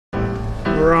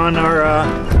We're on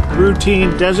our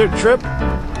routine desert trip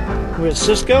with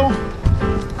Cisco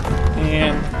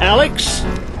and Alex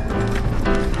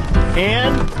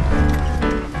and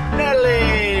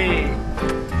Natalie.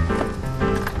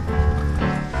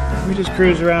 We just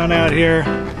cruise around out here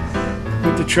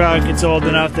with the truck. It's old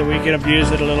enough that we can abuse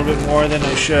it a little bit more than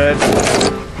I should.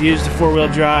 Use the four-wheel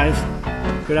drive.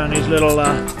 Go down these little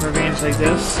ravines like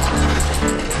this.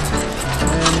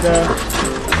 And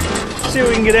see what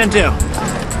we can get into.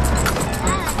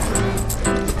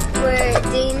 We're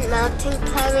doing mountain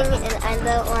climbing and I'm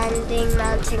the one doing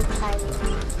mountain climbing.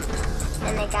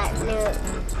 And I got new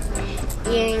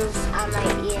earrings on my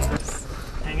ears.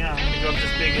 Hang on, I'm gonna go up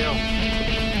this big hill.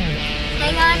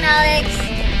 Hang on, Alex.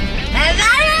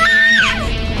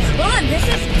 Oh, this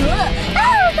is cool.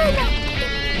 Oh my god.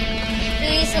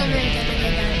 Please, I'm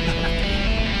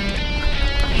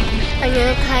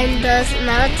gonna climb those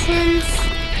mountains,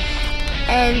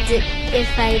 and if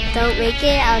I don't make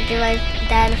it, I'll give my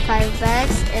dad $5.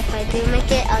 If I do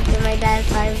make it, I'll give my dad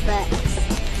 $5.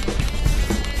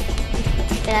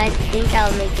 But I think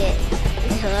I'll make it.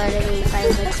 He'll order me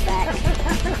 $5 back.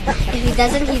 If he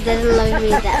doesn't love me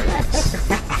that much.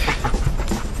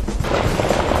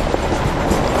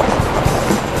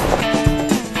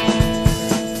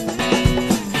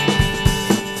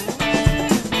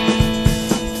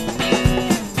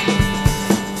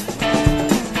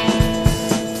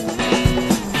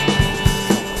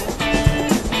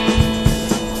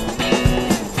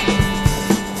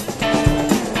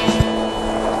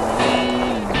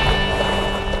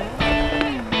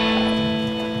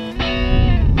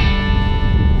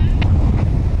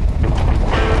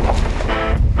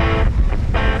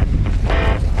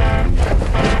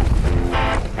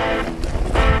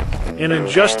 And in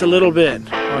just a little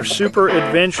bit, our super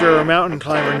adventurer mountain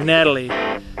climber Natalie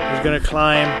is going to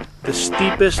climb the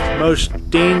steepest, most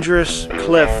dangerous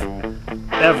cliff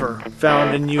ever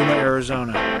found in Yuma,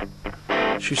 Arizona.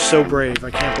 She's so brave. I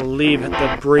can't believe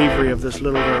the bravery of this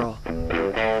little girl.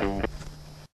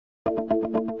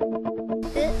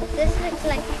 This looks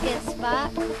like a good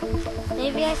spot.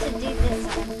 Maybe I should do this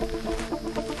one.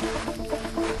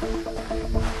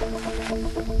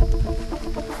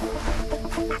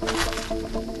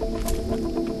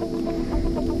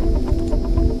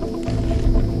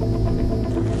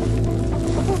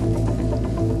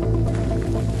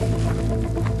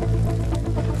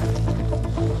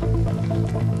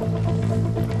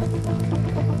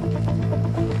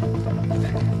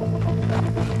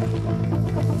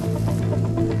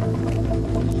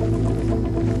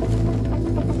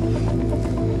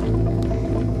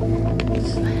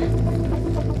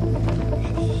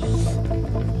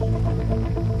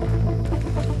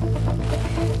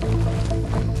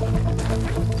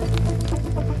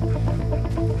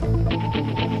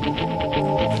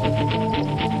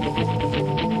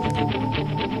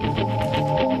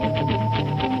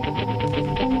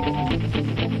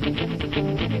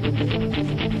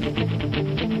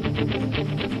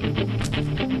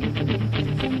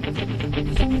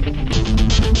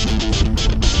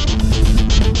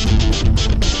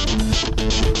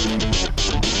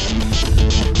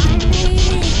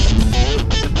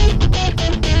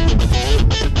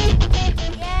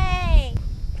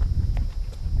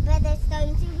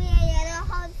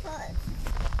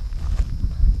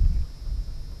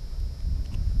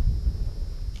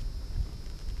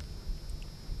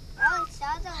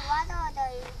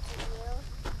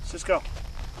 Cisco.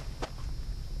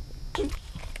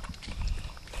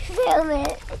 Film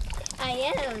it. I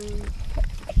am.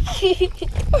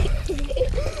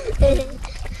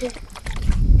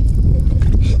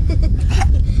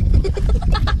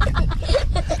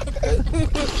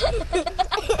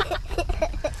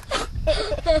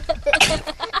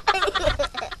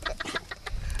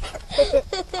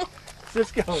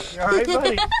 Cisco, you alright,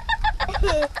 buddy?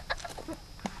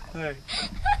 Hey.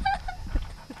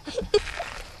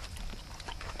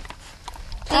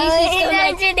 Oh, he's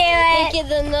going to do it. Look at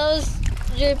the nose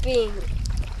dripping.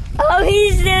 Oh,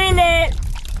 he's doing it.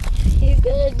 He's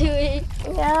gonna do it.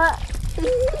 Yeah.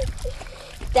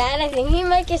 Dad, I think he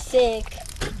might get sick.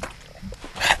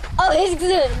 Oh, he's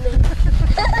doing it.